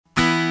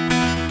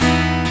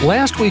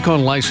Last week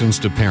on License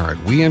to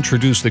Parent, we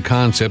introduced the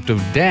concept of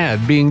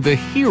dad being the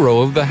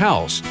hero of the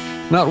house.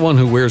 Not one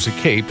who wears a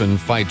cape and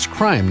fights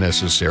crime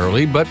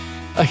necessarily, but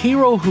a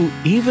hero who,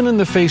 even in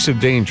the face of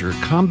danger,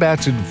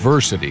 combats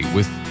adversity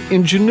with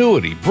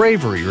ingenuity,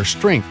 bravery, or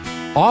strength,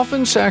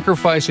 often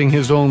sacrificing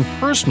his own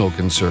personal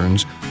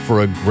concerns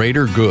for a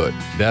greater good,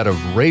 that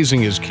of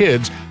raising his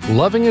kids,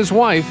 loving his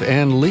wife,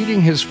 and leading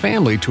his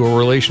family to a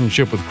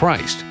relationship with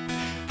Christ.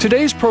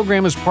 Today's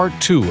program is part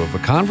 2 of a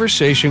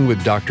conversation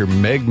with Dr.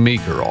 Meg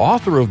Meeker,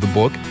 author of the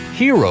book,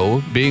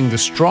 Hero, Being the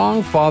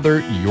Strong Father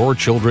Your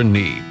Children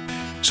Need.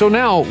 So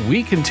now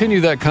we continue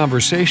that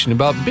conversation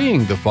about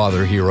being the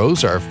father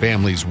heroes our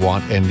families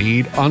want and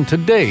need on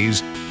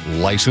today's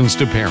License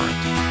to Parent.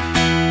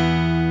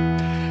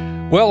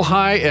 Well,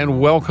 hi, and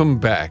welcome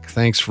back.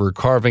 Thanks for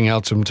carving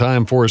out some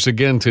time for us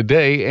again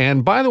today.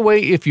 And by the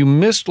way, if you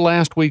missed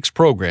last week's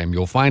program,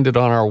 you'll find it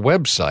on our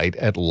website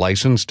at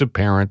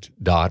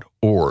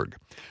licencetoparent.org.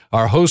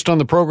 Our host on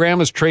the program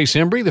is Trace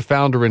Embry, the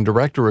founder and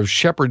director of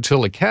Shepherd's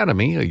Hill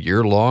Academy, a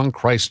year-long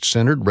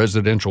Christ-centered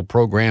residential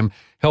program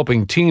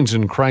helping teens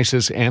in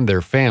crisis and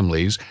their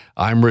families.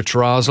 I'm Rich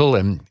Rosell,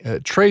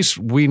 and Trace,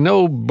 we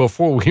know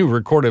before we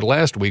recorded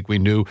last week, we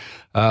knew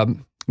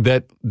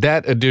that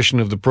edition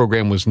of the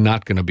program was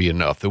not going to be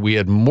enough, that we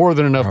had more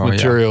than enough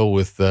material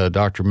with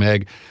Dr.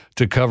 Meg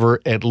to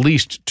cover at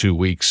least 2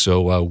 weeks.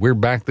 So we're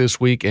back this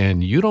week,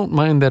 and you don't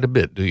mind that a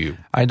bit, do you?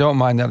 I don't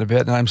mind that a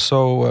bit, and I'm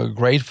so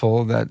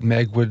grateful that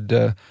Meg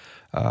would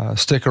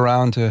stick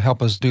around to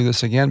help us do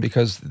this again,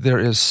 because there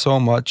is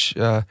so much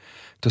to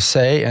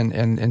say,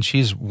 and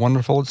she's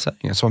wonderful at saying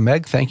it. So,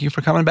 Meg, thank you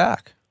for coming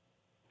back.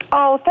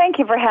 Oh, thank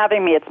you for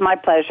having me. It's my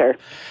pleasure.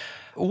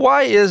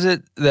 Why is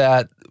it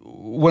that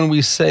when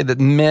we say that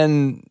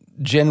men,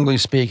 generally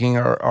speaking,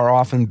 are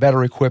often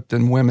better equipped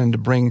than women to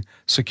bring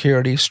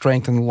security,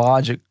 strength, and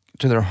logic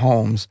to their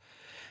homes,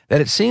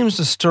 that it seems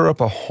to stir up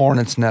a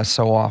hornet's nest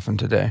so often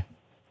today?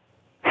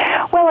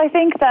 Well, I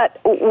think that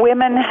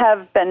women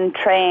have been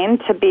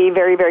trained to be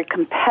very, very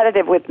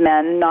competitive with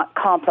men, not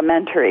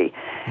complementary.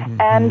 Mm-hmm.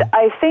 And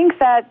I think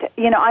that,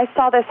 I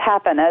saw this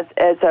happen as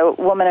a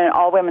woman in an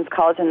all-women's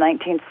college in the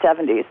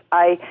 1970s.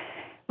 I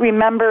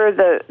remember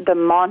the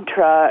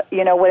mantra,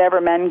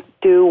 whatever men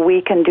do,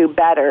 we can do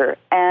better,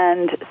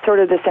 and sort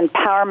of this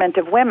empowerment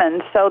of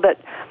women, so that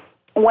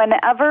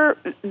whenever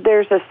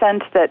there's a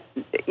sense that,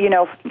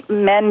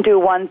 men do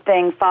one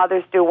thing,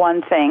 fathers do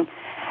one thing,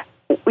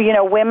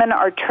 women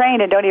are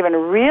trained and don't even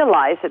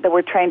realize that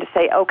we're trained to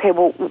say, okay,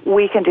 well,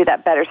 we can do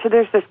that better. So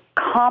there's this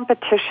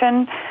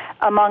competition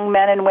among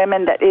men and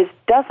women that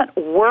doesn't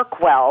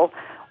work well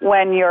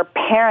when you're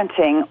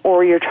parenting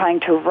or you're trying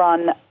to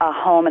run a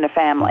home and a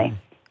family.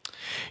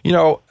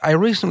 I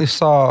recently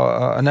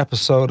saw an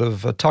episode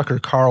of Tucker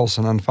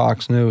Carlson on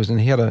Fox News,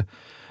 and he had a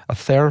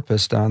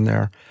therapist on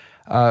there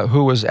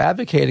who was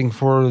advocating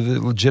for the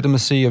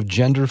legitimacy of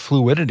gender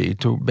fluidity,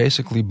 to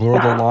basically blur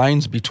the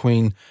lines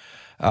between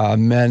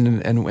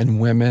men and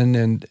women,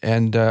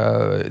 and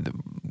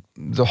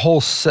the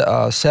whole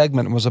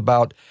segment was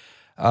about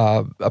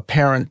a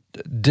parent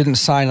didn't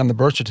sign on the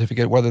birth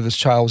certificate whether this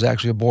child was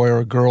actually a boy or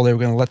a girl. They were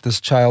going to let this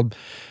child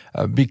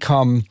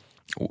become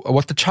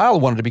what the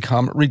child wanted to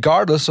become,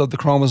 regardless of the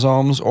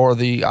chromosomes or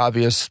the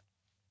obvious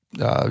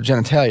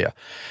genitalia.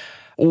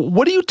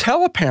 What do you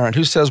tell a parent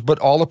who says, but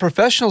all the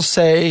professionals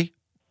say,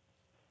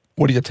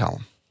 what do you tell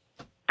them?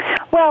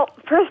 Well,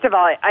 first of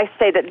all, I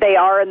say that they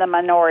are in the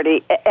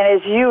minority.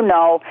 And as you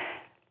know,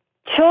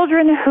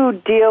 children who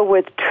deal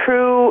with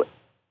true,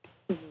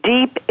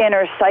 deep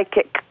inner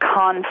psychic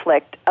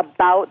conflict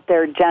about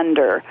their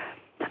gender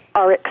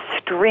are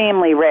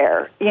extremely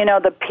rare.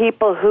 The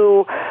people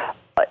who,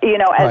 as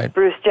right.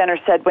 Bruce Jenner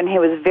said when he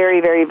was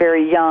very, very,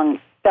 very young,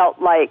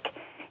 felt like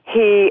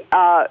he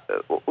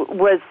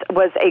was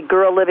a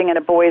girl living in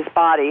a boy's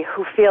body,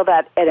 who feel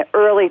that at an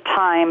early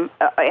time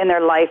in their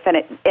life, and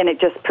it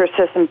just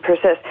persists and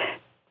persists.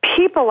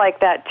 People like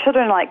that,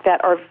 children like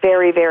that, are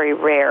very, very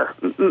rare,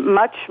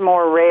 much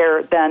more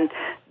rare than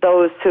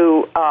those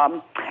who,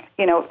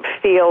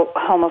 feel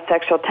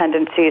homosexual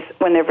tendencies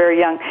when they're very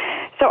young.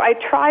 So I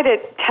try to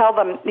tell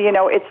them,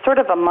 it's sort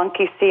of a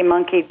monkey see,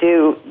 monkey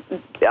do.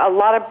 A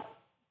lot of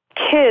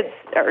kids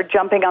are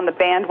jumping on the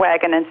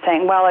bandwagon and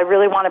saying, well, I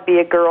really want to be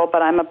a girl,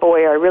 but I'm a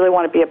boy, or I really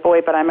want to be a boy,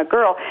 but I'm a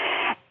girl.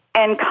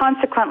 And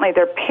consequently,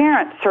 their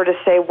parents sort of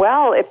say,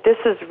 well, if this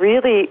is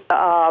really,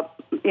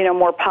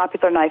 more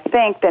popular than I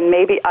think, then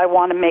maybe I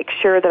want to make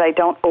sure that I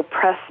don't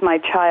oppress my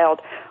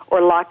child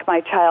or lock my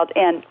child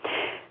in.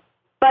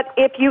 But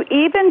if you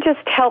even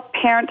just help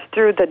parents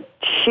through the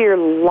sheer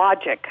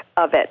logic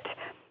of it,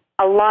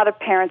 a lot of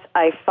parents,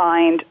 I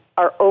find,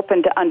 are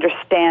open to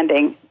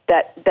understanding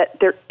that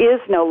there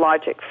is no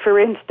logic. For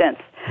instance,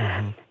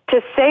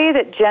 to say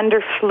that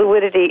gender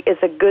fluidity is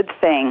a good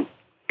thing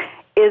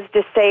is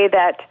to say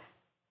that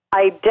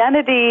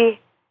identity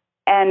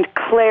and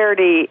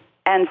clarity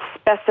and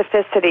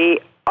specificity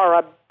are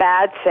a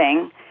bad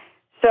thing.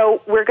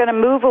 So we're going to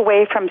move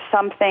away from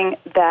something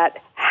that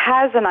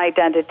has an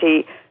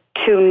identity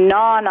to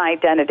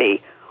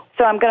non-identity,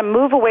 So I'm going to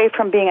move away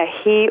from being a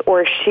he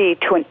or a she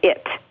to an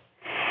it.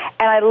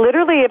 And I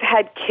literally have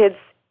had kids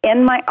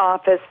in my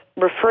office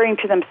referring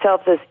to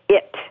themselves as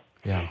it.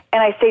 Yeah.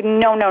 And I say,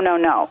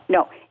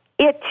 no.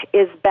 It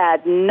is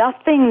bad.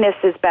 Nothingness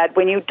is bad.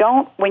 When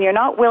you're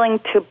not willing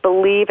to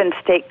believe and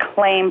stake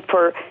claim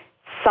for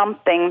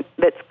something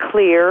that's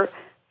clear,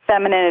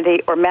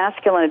 femininity or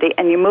masculinity,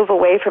 and you move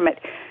away from it,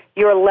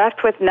 you're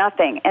left with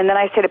nothing. And then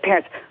I say to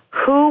parents,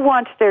 who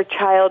wants their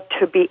child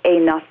to be a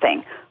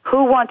nothing?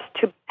 Who wants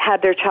to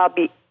have their child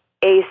be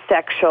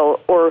asexual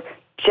or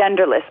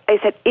genderless? I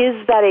said,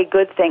 is that a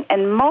good thing?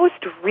 And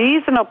most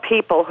reasonable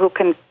people who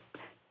can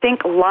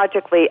think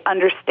logically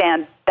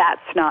understand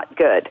that's not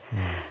good.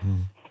 Mm-hmm.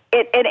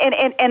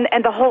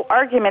 And the whole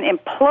argument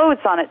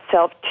implodes on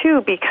itself,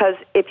 too, because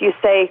if you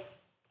say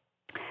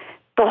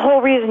the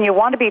whole reason you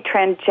want to be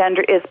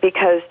transgender is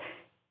because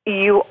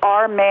you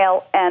are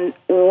male and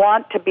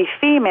want to be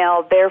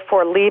female,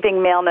 therefore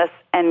leaving maleness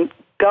and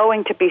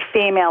going to be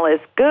female is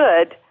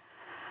good,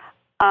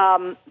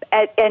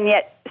 and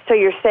yet, so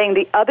you're saying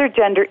the other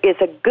gender is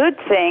a good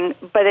thing,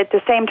 but at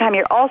the same time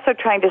you're also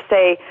trying to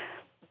say,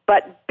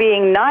 but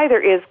being neither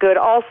is good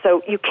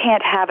also, you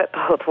can't have it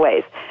both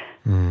ways.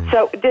 Mm.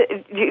 So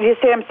you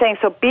see what I'm saying?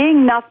 So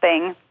being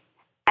nothing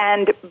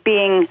and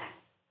being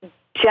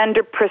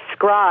gender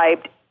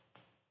prescribed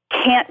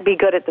can't be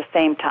good at the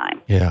same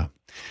time. Yeah.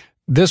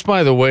 This,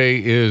 by the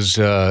way, is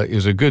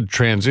a good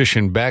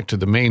transition back to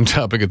the main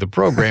topic of the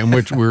program,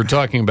 which we were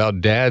talking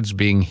about dads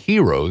being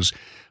heroes.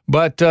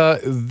 But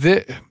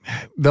the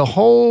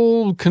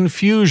whole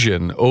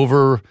confusion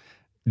over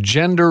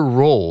gender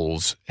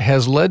roles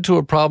has led to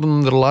a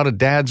problem that a lot of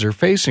dads are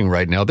facing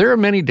right now. There are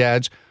many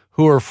dads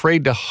who are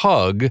afraid to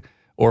hug,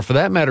 or for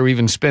that matter,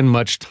 even spend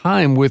much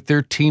time with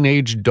their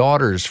teenage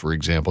daughters, for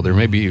example. There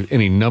may be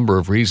any number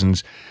of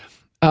reasons.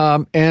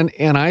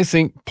 And I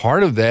think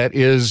part of that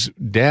is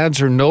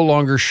dads are no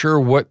longer sure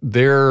what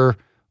their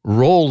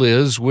role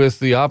is with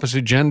the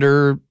opposite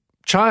gender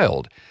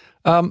child.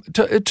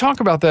 Talk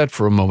about that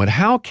for a moment.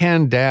 How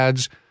can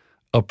dads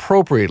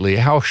appropriately,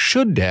 how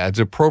should dads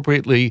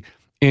appropriately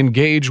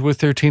engage with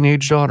their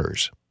teenage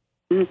daughters?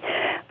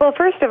 Well,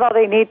 first of all,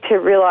 fathers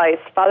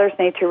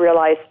need to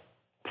realize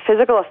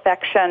physical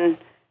affection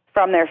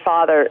from their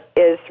father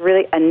is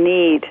really a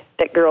need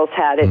that girls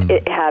have.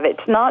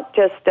 It's not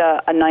just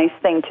a nice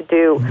thing to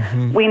do.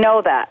 Mm-hmm. We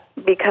know that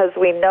because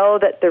we know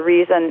that the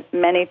reason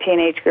many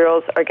teenage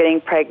girls are getting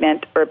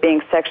pregnant or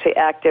being sexually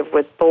active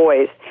with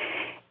boys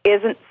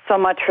isn't so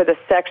much for the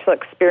sexual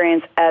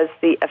experience as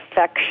the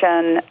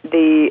affection,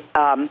 the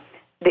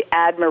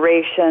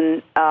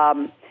admiration,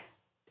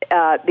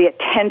 the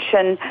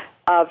attention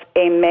of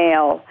a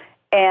male,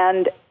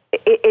 and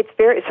it's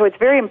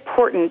very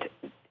important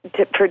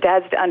for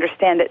dads to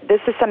understand that this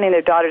is something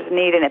their daughters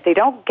need, and if they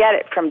don't get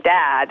it from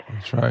dad,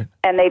 that's right,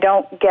 and they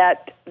don't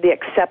get the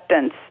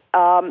acceptance,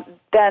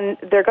 then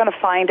they're going to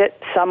find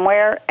it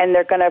somewhere, and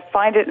they're going to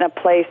find it in a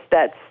place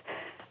that's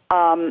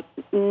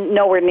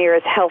nowhere near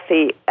as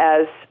healthy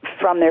as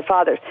from their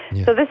fathers.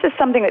 Yeah. So this is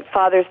something that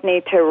fathers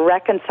need to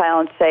reconcile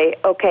and say,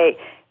 okay,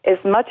 as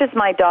much as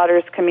my daughter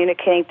is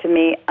communicating to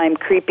me, I'm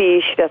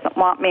creepy, she doesn't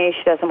want me,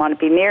 she doesn't want to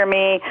be near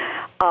me,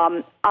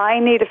 I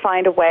need to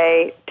find a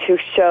way to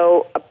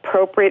show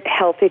appropriate,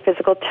 healthy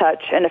physical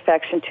touch and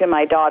affection to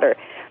my daughter.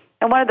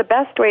 And one of the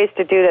best ways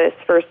to do that is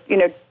first,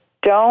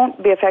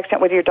 don't be affectionate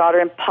with your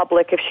daughter in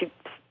public if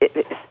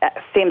it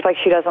seems like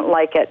she doesn't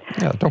like it.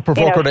 Yeah, don't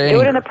provoke her to anger.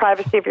 Do it in the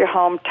privacy of your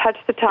home. Touch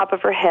the top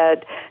of her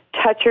head.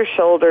 Touch her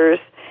shoulders.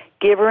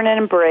 Give her an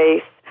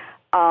embrace.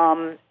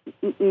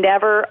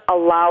 Never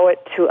allow it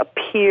to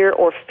appear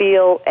or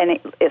feel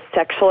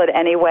sexual in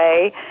any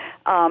way.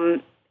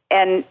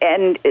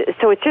 And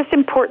so it's just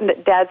important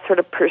that dads sort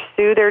of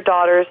pursue their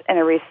daughters in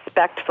a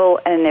respectful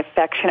and an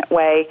affectionate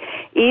way.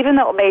 Even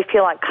though it may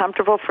feel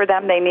uncomfortable for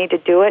them, they need to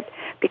do it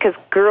because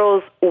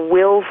girls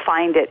will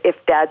find it if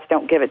dads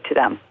don't give it to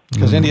them.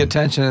 Because any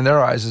attention in their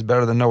eyes is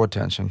better than no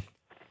attention.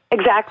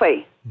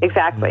 Exactly.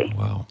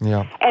 Wow.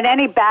 Yeah. And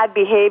any bad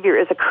behavior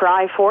is a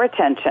cry for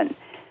attention.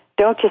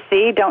 Don't you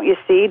see? Don't you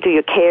see? Do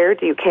you care?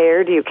 Do you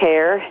care? Do you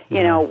care?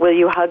 Yeah. Will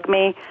you hug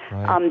me?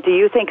 Right. Do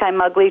you think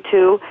I'm ugly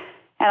too?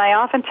 And I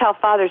often tell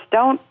fathers,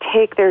 don't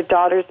take their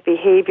daughter's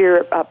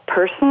behavior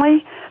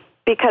personally,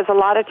 because a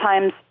lot of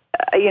times,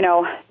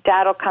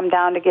 dad will come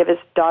down to give his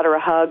daughter a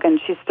hug, and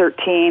she's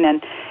 13,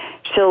 and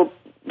she'll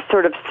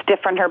sort of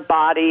stiffen her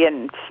body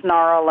and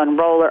snarl and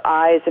roll her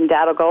eyes, and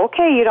dad will go,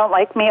 okay, you don't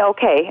like me?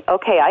 Okay,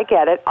 I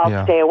get it.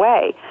 I'll stay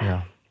away.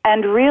 Yeah.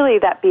 And really,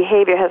 that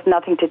behavior has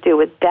nothing to do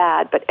with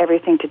dad, but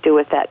everything to do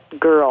with that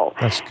girl.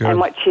 That's good. And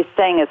what she's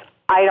saying is,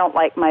 I don't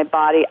like my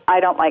body. I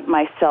don't like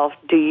myself.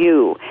 Do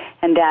you?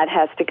 And dad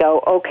has to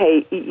go,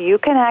 okay, you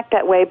can act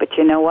that way, but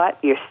you know what?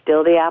 You're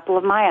still the apple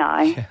of my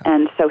eye. Yeah.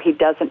 And so he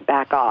doesn't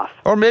back off.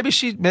 Or maybe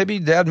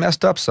dad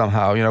messed up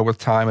somehow, with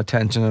time,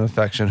 attention, and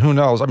affection. Who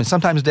knows? I mean,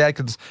 sometimes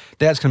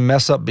dads can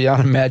mess up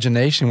beyond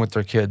imagination with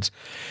their kids.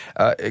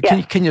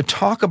 Can you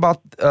talk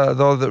about,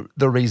 though,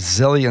 the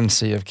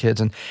resiliency of kids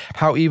and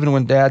how even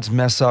when dads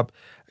mess up,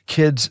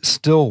 kids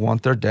still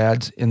want their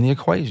dads in the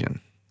equation.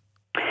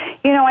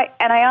 You know,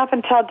 I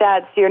often tell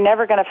dads, you're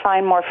never going to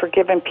find more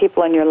forgiving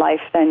people in your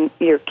life than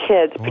your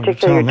kids,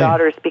 particularly your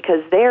daughters,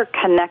 because they're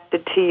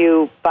connected to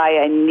you by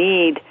a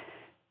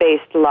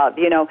need-based love.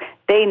 You know,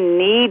 they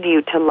need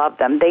you to love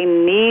them. They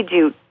need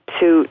you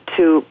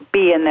to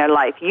be in their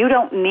life. You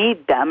don't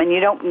need them, and you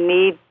don't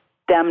need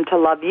them to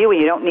love you, and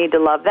you don't need to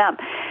love them.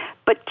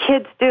 But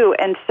kids do,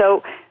 and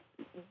so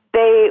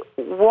they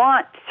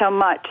want so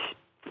much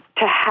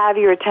to have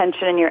your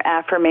attention and your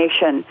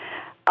affirmation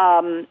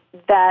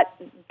that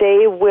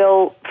they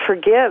will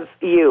forgive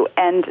you.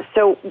 And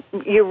so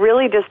you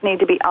really just need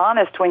to be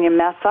honest when you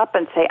mess up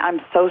and say, I'm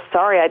so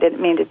sorry, I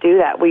didn't mean to do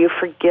that. Will you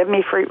forgive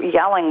me for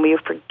yelling? Will you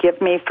forgive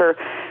me for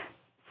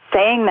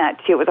saying that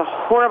to you? It was a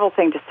horrible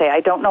thing to say. I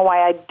don't know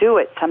why I do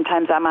it.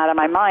 Sometimes I'm out of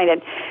my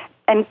mind.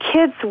 And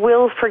kids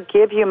will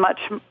forgive you much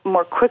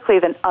more quickly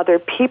than other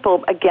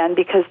people, again,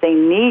 because they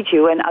need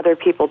you and other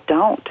people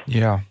don't.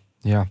 Yeah.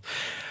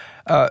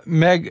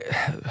 Meg,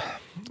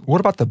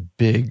 what about the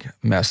big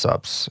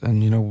mess-ups?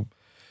 And, you know,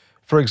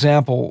 for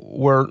example,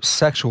 where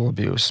sexual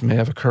abuse may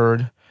have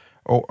occurred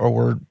or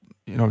where,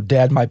 you know,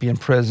 dad might be in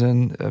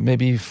prison,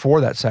 maybe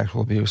for that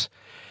sexual abuse.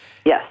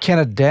 Yes. Can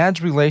a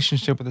dad's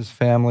relationship with his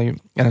family,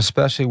 and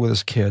especially with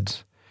his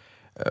kids,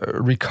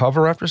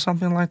 recover after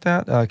something like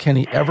that? Can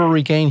he ever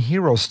regain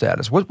hero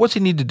status? What's he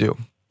need to do?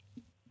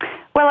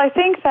 Well, I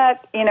think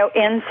that, you know,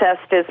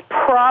 incest is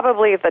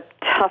probably the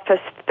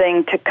toughest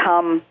thing to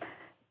come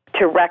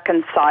to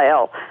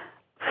reconcile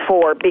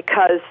for,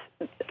 because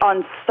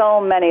on so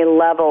many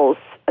levels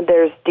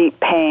there's deep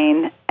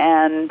pain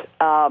and,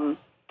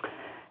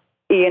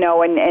 you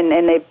know,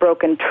 and they've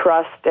broken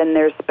trust and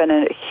there's been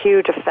a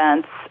huge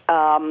offense.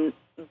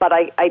 But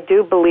I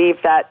do believe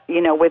that, you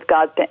know, with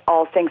God,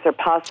 all things are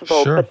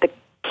possible. Sure. But the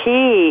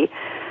key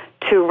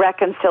to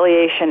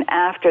reconciliation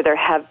after there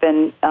have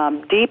been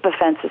deep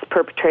offenses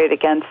perpetrated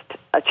against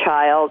a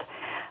child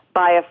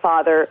by a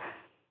father,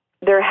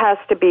 there has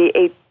to be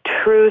a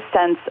true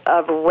sense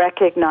of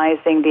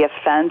recognizing the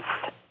offense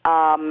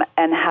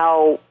and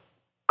how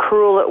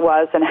cruel it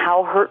was and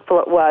how hurtful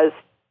it was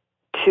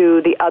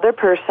to the other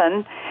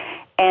person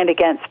and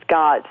against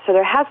God. So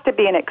there has to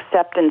be an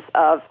acceptance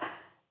of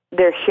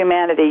their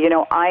humanity. You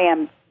know, I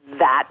am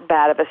that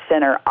bad of a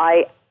sinner.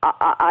 I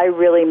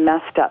really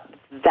messed up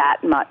that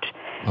much.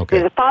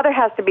 Okay. The father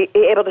has to be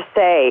able to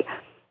say,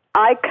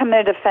 I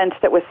committed offense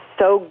that was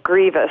so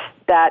grievous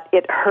that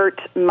it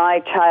hurt my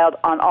child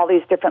on all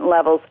these different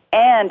levels,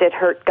 and it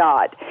hurt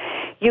God.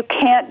 You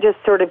can't just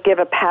sort of give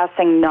a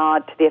passing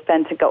nod to the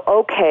offense and go,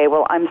 okay,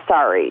 well, I'm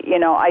sorry. You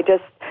know, I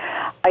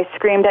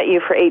screamed at you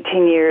for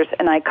 18 years,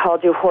 and I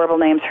called you horrible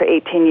names for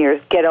 18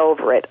 years. Get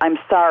over it. I'm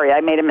sorry.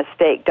 I made a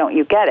mistake. Don't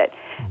you get it?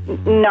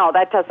 Mm-hmm. No,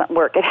 that doesn't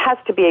work. It has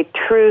to be a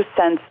true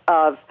sense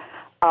of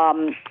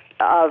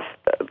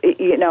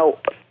you know,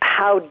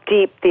 how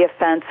deep the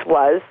offense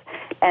was,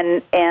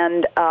 and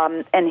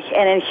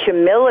in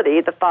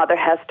humility, the father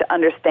has to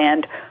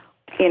understand,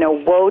 you know,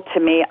 woe to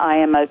me, I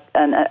am a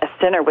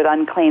sinner with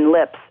unclean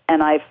lips,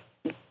 and I've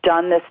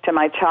done this to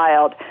my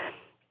child,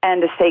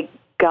 and to say,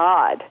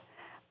 God,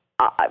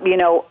 you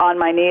know, on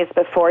my knees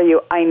before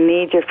you, I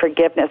need your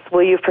forgiveness.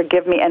 Will you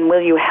forgive me, and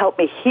will you help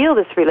me heal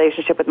this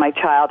relationship with my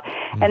child?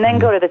 Mm-hmm. And then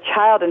go to the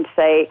child and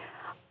say,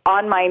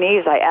 on my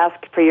knees, I ask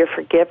for your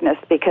forgiveness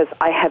because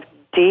I have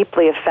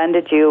deeply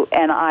offended you,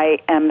 and I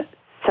am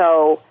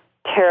so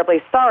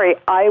terribly sorry.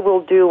 I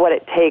will do what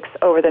it takes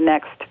over the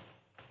next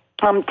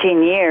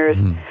umpteen years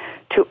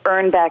to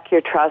earn back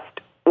your trust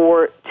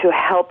or to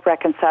help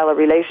reconcile a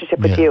relationship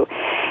with you.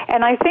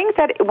 And I think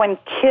that when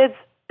kids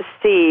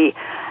see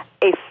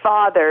a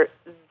father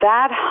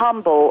that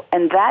humble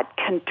and that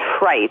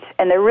contrite,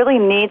 and there really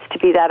needs to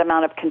be that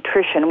amount of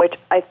contrition, which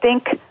I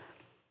think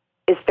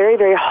is very,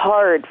 very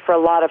hard for a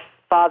lot of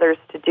fathers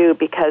to do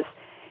because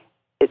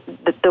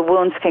the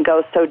wounds can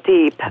go so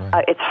deep.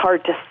 Right. It's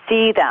hard to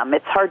see them.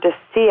 It's hard to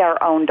see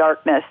our own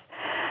darkness.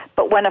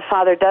 But when a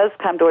father does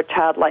come to a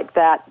child like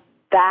that,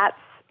 that's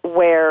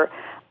where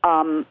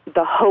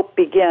the hope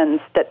begins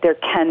that there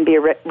can be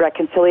a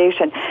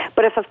reconciliation.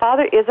 But if a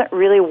father isn't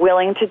really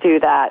willing to do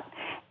that,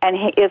 and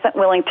he isn't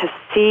willing to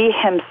see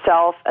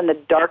himself and the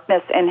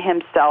darkness in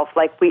himself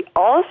like we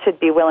all should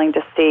be willing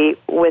to see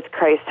with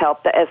Christ's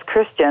help as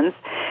Christians,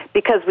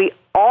 because we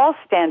all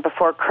stand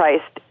before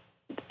Christ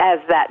as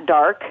that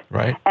dark,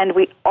 right, and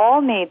we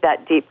all need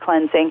that deep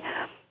cleansing.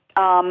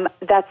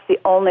 That's the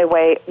only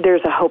way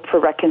there's a hope for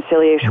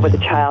reconciliation with a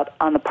child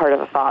on the part of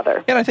a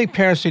father. And I think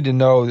parents need to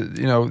know,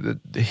 you know,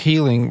 the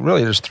healing,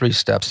 really there's 3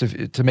 steps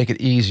to make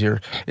it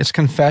easier. It's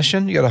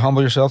confession. You got to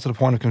humble yourself to the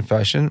point of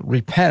confession,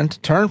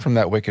 repent, turn from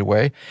that wicked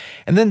way,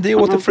 and then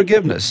deal with the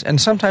forgiveness. And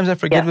sometimes that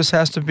forgiveness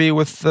has to be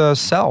with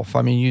self.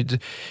 I mean, you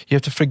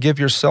have to forgive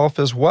yourself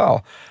as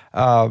well.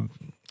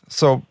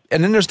 So,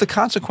 and then there's the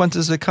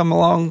consequences that come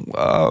along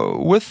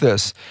with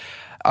this.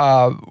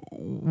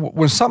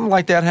 when something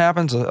like that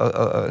happens,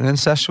 an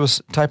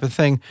incestuous type of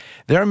thing,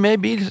 there may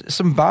be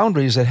some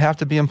boundaries that have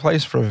to be in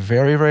place for a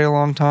very, very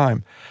long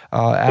time.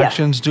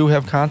 Actions do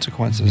have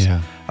consequences.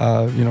 Yeah.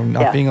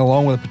 Not being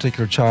alone with a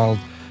particular child,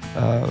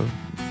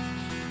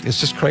 it's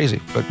just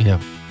crazy. But Yeah.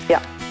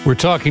 We're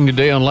talking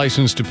today on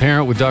Licensed to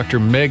Parent with Dr.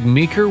 Meg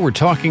Meeker. We're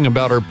talking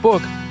about her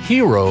book,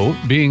 Hero,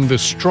 Being the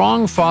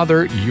Strong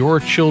Father Your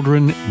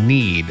Children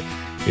Need.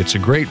 It's a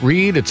great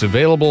read. It's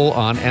available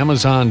on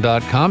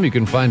Amazon.com. You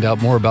can find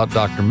out more about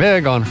Dr.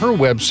 Meg on her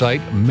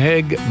website,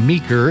 Meg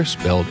Meeker,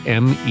 spelled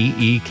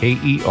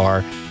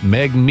M-E-E-K-E-R,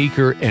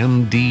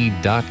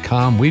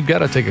 megmeekermd.com. We've got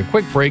to take a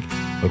quick break,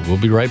 but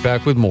we'll be right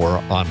back with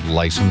more on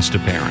Licensed to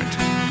Parent.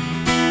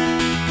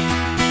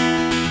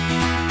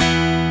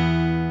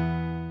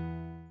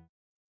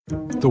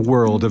 The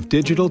world of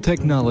digital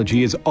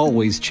technology is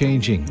always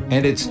changing,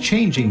 and it's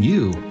changing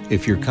you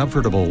if you're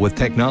comfortable with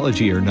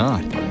technology or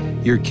not.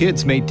 Your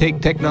kids may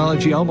take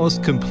technology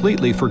almost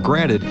completely for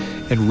granted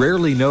and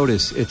rarely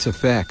notice its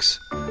effects.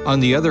 On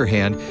the other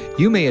hand,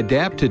 you may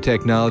adapt to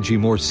technology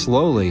more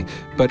slowly,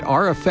 but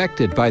are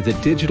affected by the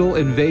digital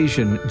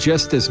invasion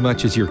just as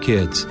much as your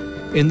kids.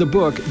 In the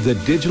book, The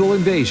Digital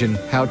Invasion,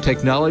 How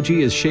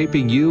Technology is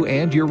Shaping You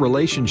and Your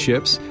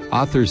Relationships,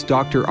 authors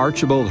Dr.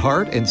 Archibald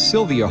Hart and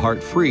Sylvia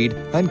Hart-Fried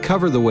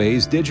uncover the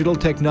ways digital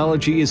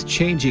technology is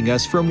changing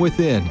us from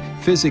within,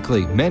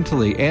 physically,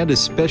 mentally, and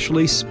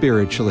especially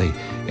spiritually,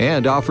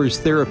 and offers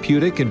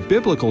therapeutic and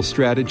biblical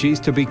strategies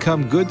to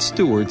become good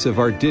stewards of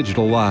our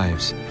digital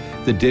lives.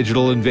 The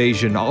Digital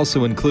Invasion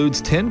also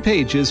includes 10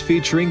 pages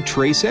featuring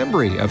Trace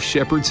Embry of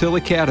Shepherd's Hill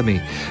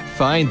Academy.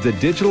 Find The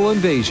Digital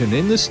Invasion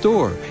in the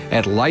store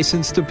at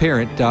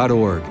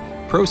licensedtoparent.org.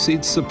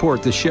 Proceeds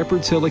support the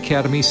Shepherd's Hill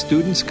Academy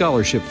Student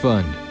Scholarship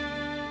Fund.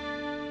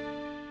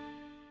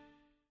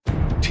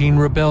 Teen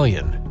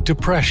rebellion,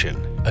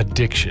 depression,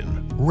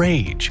 addiction,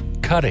 rage,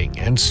 cutting,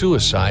 and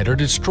suicide are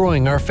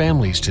destroying our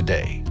families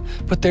today.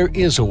 But there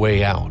is a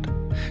way out.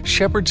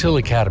 Shepherd's Hill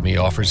Academy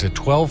offers a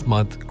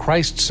 12-month,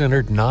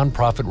 Christ-centered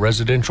nonprofit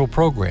residential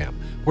program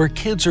where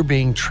kids are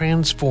being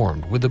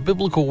transformed with a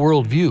biblical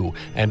worldview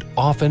and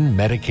often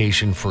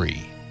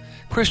medication-free.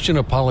 Christian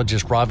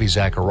apologist Ravi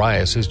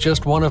Zacharias is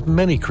just one of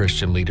many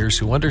Christian leaders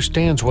who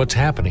understands what's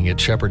happening at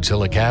Shepherd's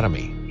Hill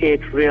Academy.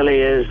 It really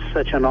is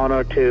such an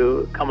honor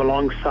to come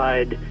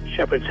alongside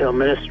Shepherd's Hill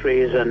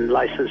Ministries and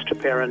Licensed to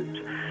Parent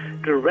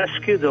to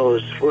rescue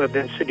those who have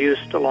been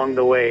seduced along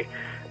the way.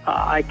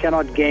 I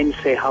cannot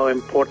gainsay how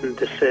important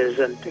this is,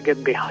 and to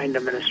get behind a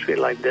ministry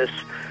like this,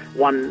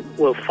 one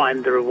will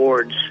find the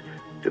rewards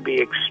to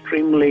be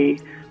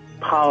extremely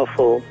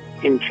powerful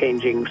in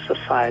changing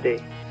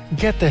society.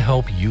 Get the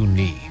help you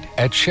need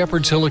at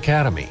Shepherd's Hill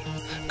Academy.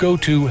 Go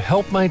to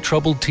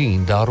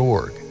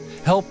helpmytroubledteen.org.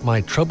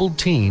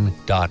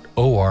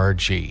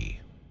 helpmytroubledteen.org.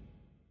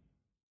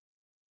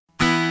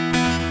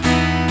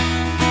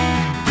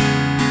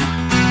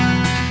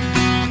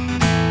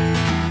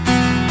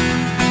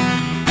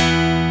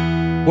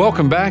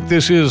 Welcome back.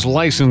 This is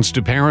Licensed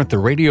to Parent, the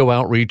radio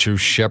outreach of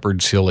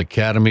Shepherd's Hill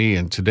Academy.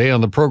 And today on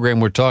the program,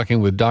 we're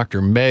talking with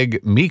Dr. Meg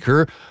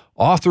Meeker,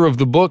 author of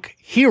the book,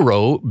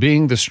 Hero,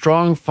 Being the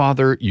Strong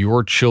Father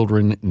Your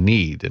Children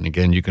Need. And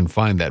again, you can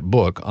find that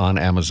book on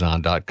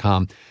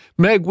Amazon.com.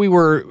 Meg,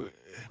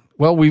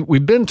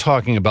 we've been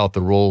talking about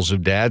the roles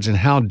of dads and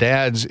how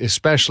dads,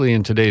 especially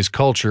in today's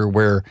culture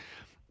where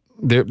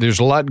there's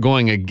a lot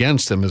going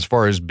against them as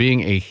far as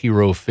being a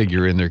hero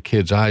figure in their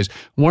kids' eyes.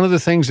 One of the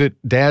things that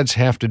dads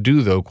have to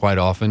do, though, quite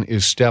often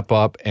is step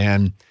up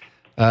and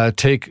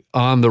take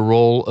on the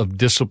role of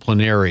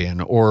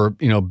disciplinarian or,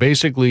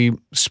 basically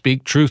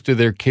speak truth to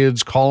their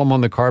kids, call them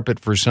on the carpet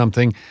for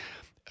something.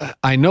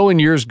 I know in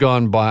years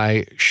gone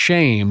by,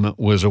 shame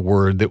was a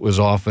word that was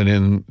often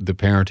in the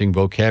parenting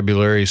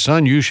vocabulary.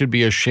 Son, you should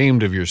be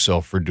ashamed of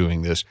yourself for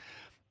doing this.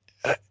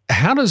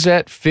 How does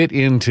that fit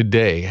in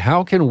today?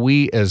 How can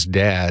we as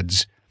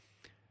dads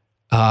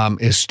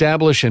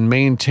establish and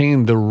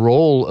maintain the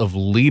role of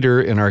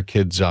leader in our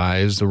kids'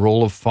 eyes, the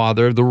role of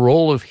father, the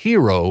role of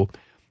hero,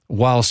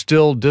 while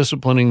still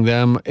disciplining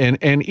them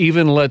and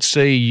even, let's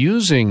say,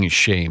 using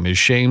shame? Is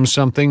shame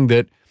something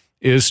that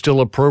is still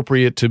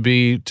appropriate to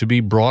be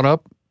brought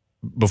up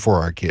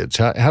before our kids?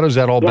 How does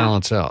that all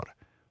balance out?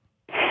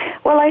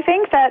 Well, I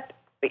think that,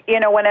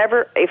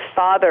 whenever a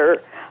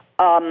father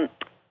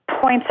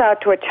points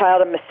out to a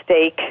child a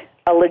mistake,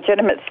 a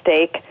legitimate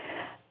mistake,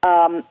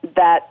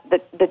 that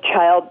the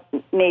child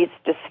needs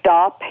to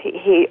stop,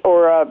 a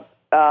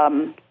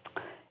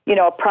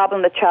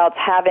problem the child's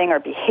having or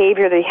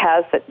behavior that he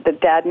has that the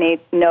dad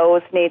needs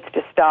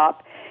to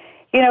stop.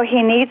 He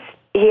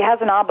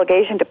has an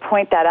obligation to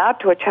point that out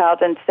to a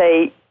child and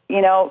say,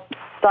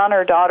 son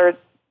or daughter,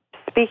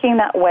 speaking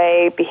that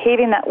way,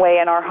 behaving that way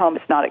in our home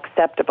is not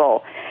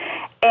acceptable.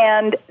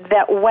 And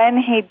that when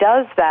he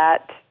does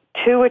that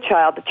to a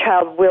child, the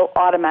child will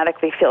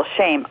automatically feel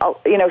shame.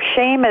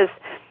 Shame is,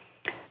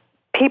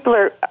 people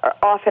are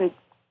often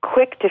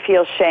quick to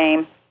feel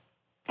shame,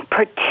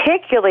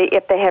 particularly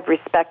if they have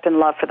respect and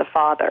love for the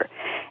father.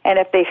 And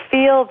if they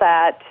feel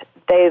that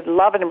they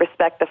love and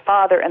respect the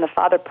father, and the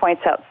father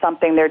points out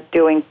something they're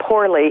doing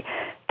poorly,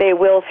 they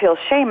will feel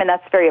shame, and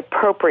that's very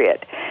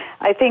appropriate.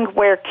 I think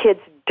where kids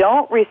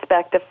don't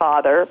respect a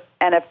father,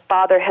 and if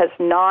father has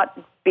not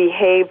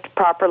behaved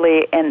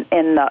properly in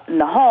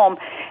the home,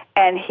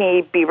 and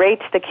he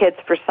berates the kids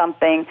for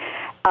something,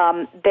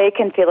 they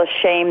can feel a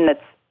shame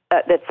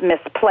that's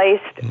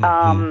misplaced,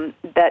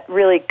 that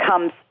really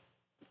comes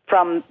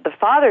from the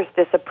father's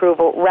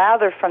disapproval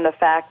rather from the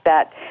fact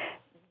that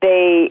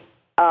they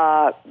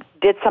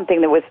did something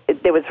that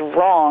was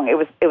wrong.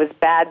 It was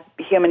bad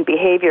human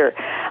behavior.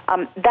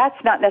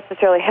 That's not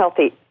necessarily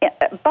healthy.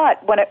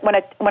 But when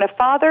a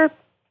father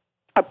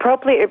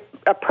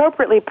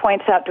appropriately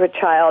points out to a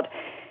child,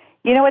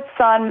 you know what,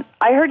 son,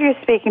 I heard you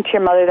speaking to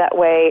your mother that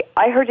way.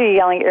 I heard you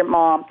yelling at your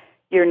mom.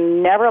 You're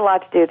never allowed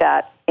to do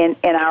that in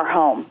our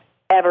home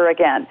ever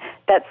again.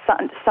 That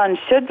son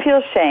should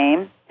feel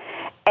shame,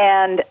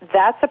 and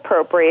that's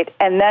appropriate.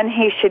 And then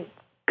he should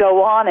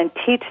go on and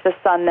teach the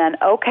son then,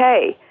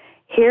 okay,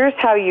 here's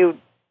how you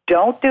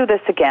don't do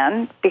this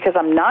again, because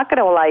I'm not going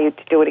to allow you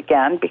to do it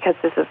again, because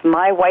this is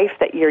my wife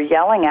that you're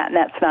yelling at, and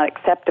that's not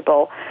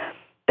acceptable.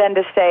 Then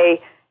to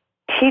say,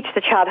 teach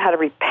the child how to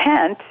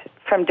repent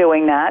from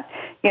doing that.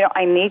 You know,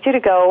 I need you to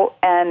go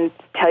and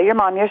tell your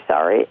mom you're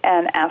sorry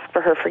and ask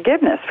for her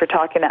forgiveness for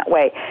talking that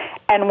way,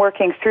 and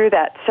working through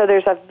that. So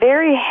there's a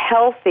very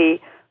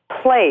healthy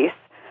place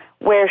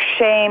where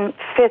shame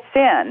fits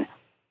in.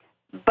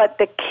 But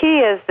the key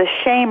is the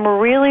shame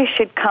really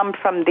should come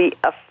from the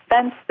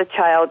offense the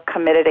child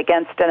committed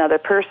against another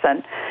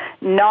person,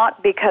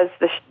 not because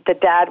the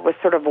dad was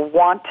sort of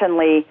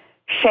wantonly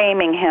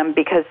shaming him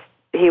because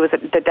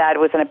the dad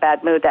was in a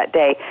bad mood that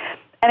day.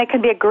 And it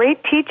can be a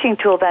great teaching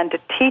tool then to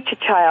teach a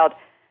child,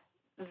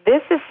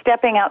 this is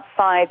stepping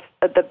outside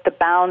the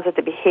bounds of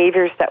the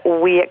behaviors that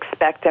we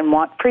expect and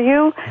want for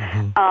you,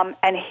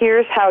 and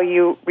here's how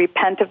you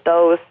repent of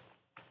those,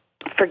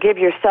 forgive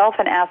yourself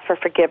and ask for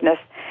forgiveness,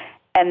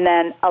 and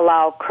then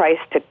allow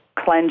Christ to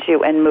cleanse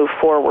you and move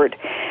forward.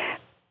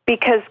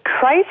 Because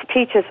Christ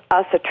teaches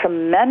us a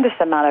tremendous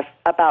amount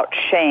about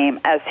shame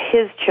as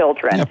his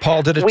children. Yeah,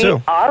 Paul did it too.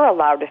 We are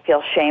allowed to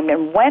feel shame,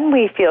 and when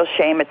we feel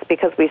shame, it's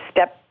because we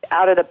step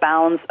out of the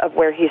bounds of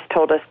where he's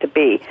told us to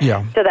be.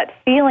 Yeah. So that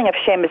feeling of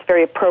shame is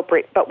very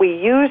appropriate, but we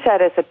use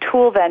that as a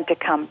tool then to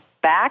come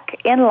back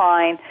in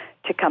line,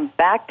 to come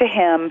back to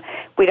him.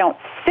 We don't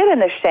sit in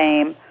the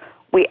shame.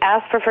 We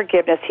ask for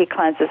forgiveness, he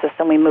cleanses us,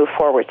 and we move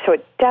forward. So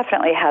it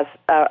definitely has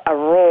a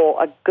role,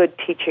 a good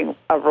teaching,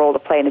 a role to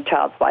play in a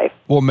child's life.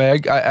 Well,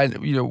 Meg,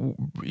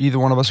 either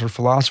one of us are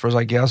philosophers,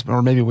 I guess,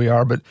 or maybe we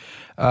are, but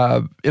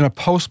in a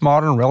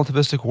postmodern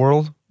relativistic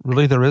world,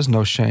 really there is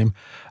no shame.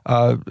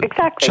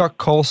 Exactly. Chuck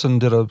Colson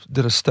did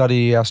a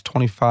study. He asked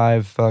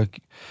 25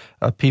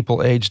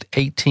 people aged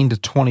 18 to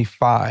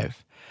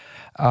 25.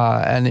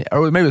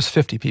 Or maybe it was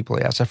 50 people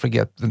he asked. I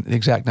forget the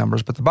exact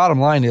numbers. But the bottom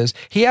line is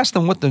he asked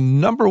them what the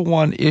number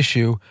one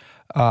issue,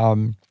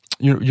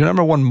 your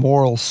number one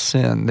moral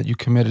sin that you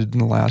committed in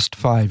the last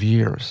 5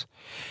 years.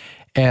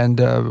 And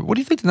what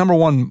do you think the number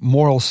one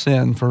moral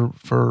sin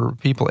for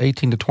people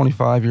 18 to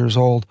 25 years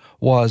old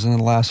was in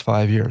the last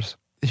 5 years?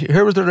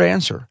 Here was their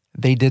answer.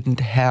 They didn't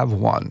have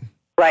one.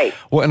 Right.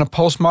 Well, in a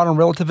postmodern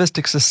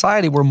relativistic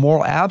society where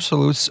moral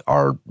absolutes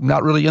are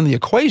not really in the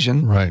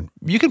equation, right,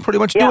 you can pretty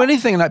much do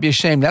anything and not be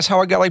ashamed. That's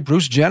how I got like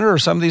Bruce Jenner or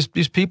some of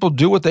these people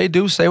do what they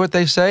do, say what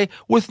they say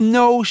with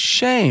no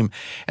shame.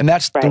 And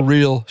that's the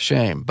real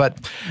shame.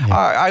 But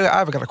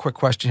I've got a quick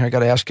question here I got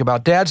to ask you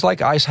about. Dads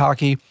like ice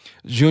hockey.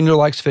 Junior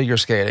likes figure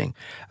skating.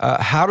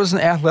 How does an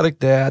athletic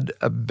dad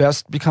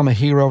best become a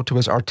hero to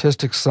his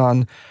artistic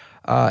son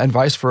and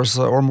vice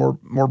versa? Or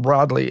more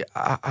broadly,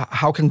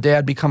 how can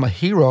dad become a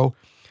hero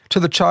to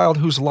the child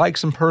whose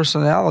likes and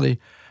personality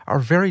are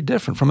very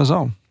different from his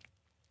own?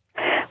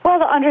 Well,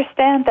 to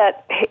understand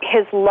that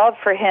his love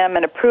for him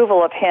and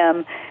approval of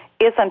him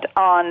isn't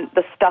on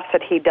the stuff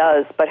that he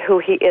does, but who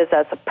he is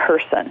as a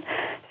person.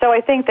 So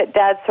I think that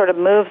dad sort of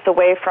moves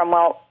away from,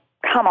 well,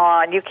 come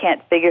on, you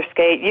can't figure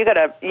skate. You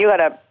gotta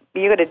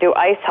do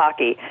ice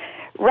hockey.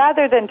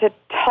 Rather than to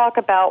talk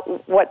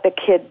about what the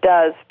kid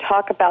does,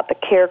 talk about the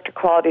character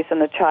qualities in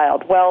the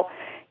child. Well,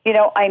 you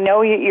know, I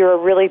know you're a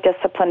really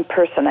disciplined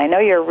person. I know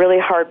you're a really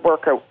hard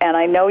worker, and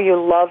I know you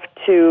love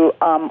to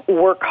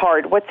work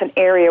hard. What's an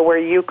area where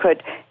you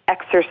could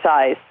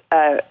exercise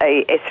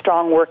a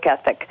strong work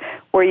ethic,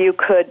 where you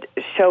could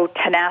show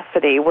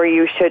tenacity, where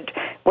you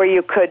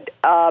could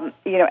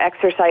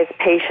exercise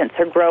patience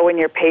or grow in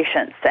your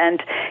patience?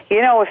 And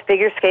you know, if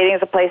figure skating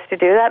is a place to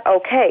do that,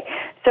 okay.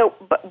 So,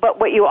 but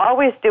what you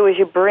always do is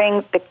you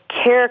bring the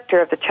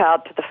character of the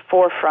child to the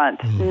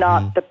forefront,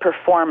 not the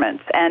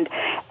performance, and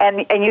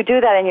you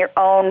do that in your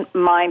own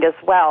mind as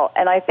well.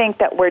 And I think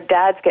that where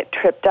dads get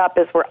tripped up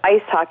is where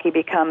ice hockey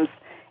becomes,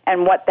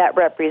 and what that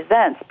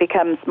represents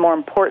becomes more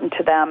important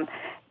to them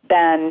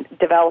than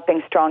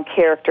developing strong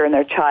character in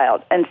their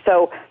child. And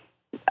so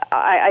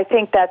I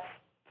think that's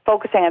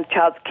focusing on the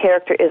child's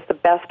character is the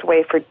best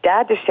way for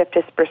dad to shift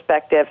his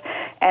perspective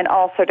and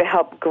also to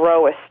help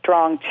grow a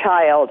strong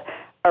child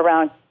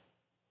around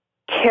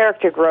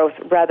character growth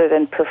rather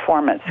than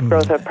performance,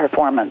 growth of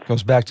performance.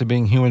 Goes back to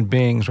being human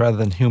beings rather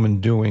than human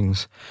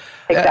doings.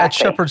 Exactly. At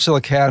Shepherd's Hill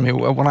Academy,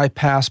 when I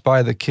pass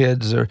by the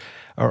kids or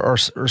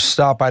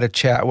stop by to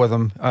chat with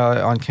them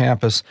on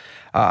campus,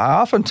 I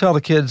often tell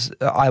the kids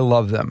I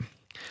love them,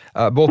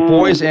 both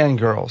boys and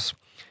girls.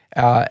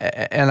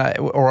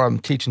 Or I'm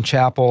teaching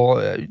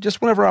chapel,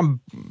 just whenever I'm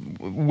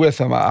with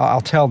them,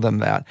 I'll tell them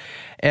that.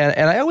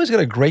 And I always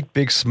get a great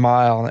big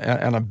smile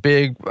and a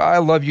big, I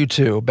love you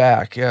too,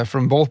 back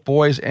from both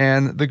boys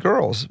and the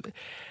girls.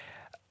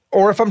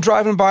 Or if I'm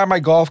driving by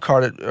my golf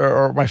cart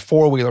or my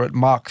four-wheeler at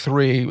Mach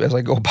 3, as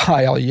I go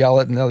by, I'll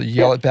yell it, and they'll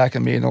yell it back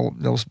at me, and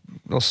they'll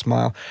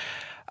smile.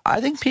 I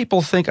think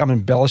people think I'm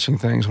embellishing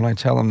things when I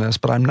tell them this,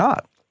 but I'm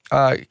not.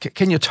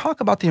 Can you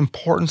talk about the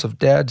importance of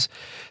dads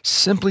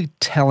simply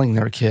telling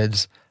their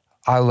kids,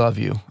 I love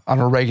you, on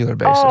a regular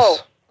basis? Oh,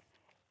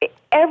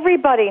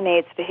 everybody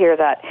needs to hear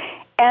that.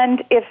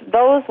 And if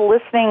those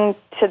listening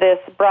to this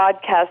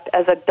broadcast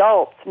as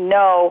adults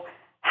know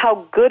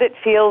how good it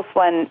feels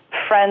when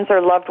friends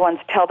or loved ones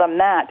tell them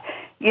that,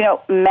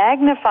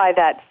 magnify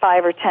that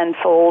 5 or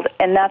 10-fold,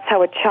 and that's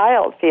how a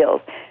child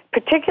feels,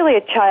 particularly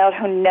a child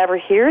who never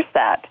hears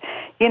that.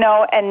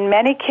 And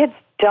many kids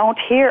don't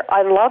hear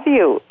I love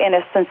you in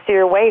a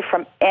sincere way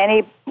from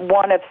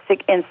anyone of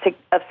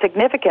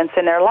significance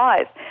in their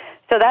lives.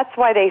 So that's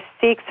why they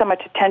seek so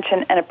much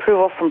attention and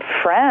approval from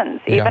friends,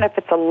 even if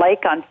it's a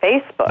like on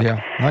Facebook.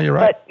 Yeah, no, you're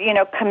right.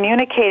 But,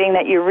 communicating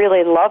that you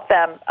really love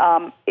them,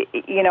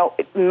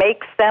 it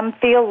makes them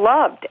feel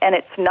loved. And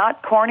it's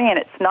not corny and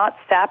it's not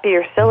sappy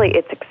or silly.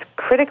 It's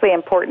critically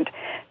important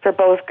for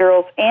both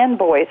girls and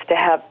boys to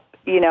have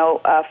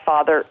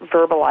father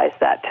verbalize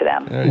that to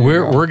them.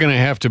 We're going to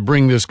have to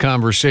bring this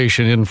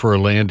conversation in for a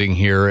landing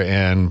here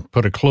and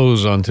put a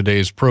close on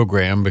today's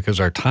program because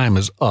our time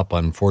is up,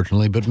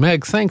 unfortunately. But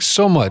Meg, thanks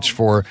so much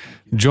for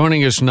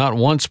joining us not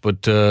once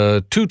but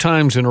 2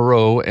 times in a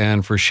row,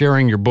 and for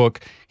sharing your book,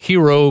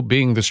 Hero,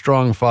 Being the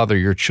Strong Father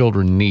Your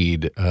Children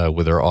Need,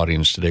 with our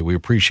audience today. We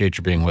appreciate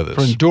you being with us.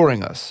 For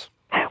enduring us.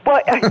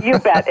 Well, you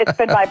bet. It's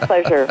been my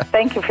pleasure.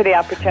 Thank you for the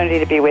opportunity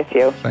to be with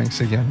you.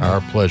 Thanks again. Our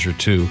pleasure,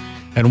 too.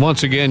 And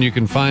once again, you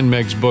can find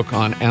Meg's book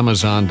on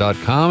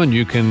Amazon.com, and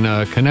you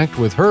can connect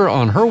with her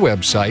on her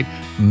website,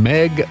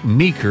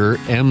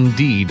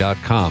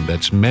 megmeekermd.com.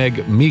 That's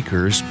Meg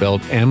Meeker,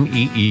 spelled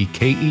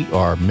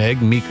M-E-E-K-E-R,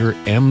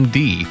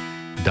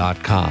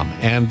 megmeekermd.com.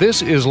 And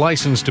this is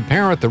Licensed to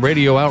Parent, the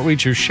radio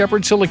outreach of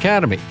Shepherd's Hill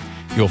Academy.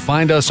 You'll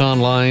find us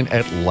online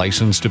at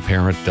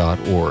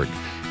licensedtoparent.org.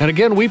 And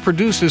again, we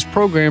produce this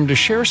program to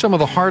share some of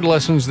the hard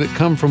lessons that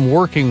come from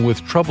working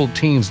with troubled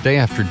teens day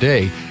after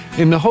day,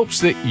 in the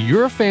hopes that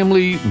your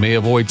family may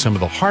avoid some of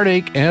the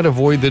heartache and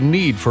avoid the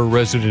need for a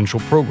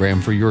residential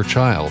program for your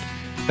child.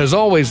 As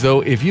always,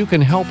 though, if you can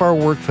help our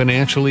work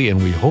financially,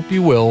 and we hope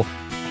you will,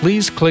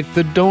 please click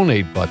the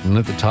donate button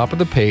at the top of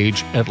the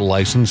page at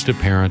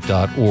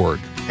licensedtoparent.org.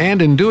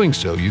 And in doing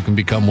so, you can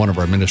become one of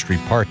our ministry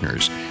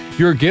partners.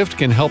 Your gift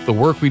can help the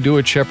work we do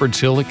at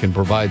Shepherd's Hill. It can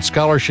provide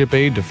scholarship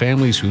aid to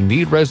families who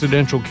need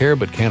residential care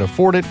but can't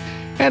afford it,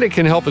 and it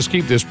can help us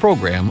keep this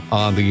program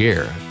on the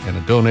air. And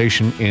a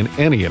donation in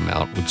any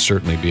amount would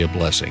certainly be a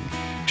blessing.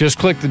 Just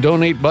click the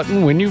donate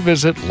button when you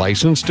visit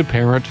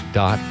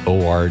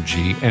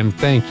licensedtoparent.org, and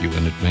thank you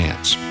in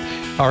advance.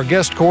 Our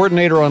guest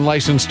coordinator on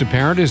Licensed to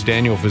Parent is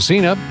Daniel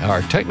Facina.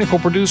 Our technical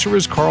producer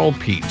is Carl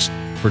Peets.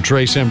 For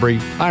Trace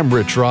Embry, I'm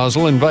Rich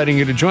Rosell, inviting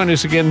you to join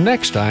us again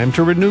next time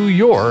to renew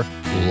your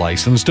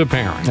License to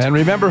Parent. And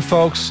remember,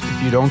 folks,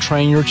 if you don't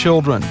train your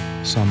children,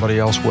 somebody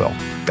else will.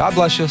 God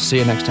bless you. See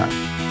you next time.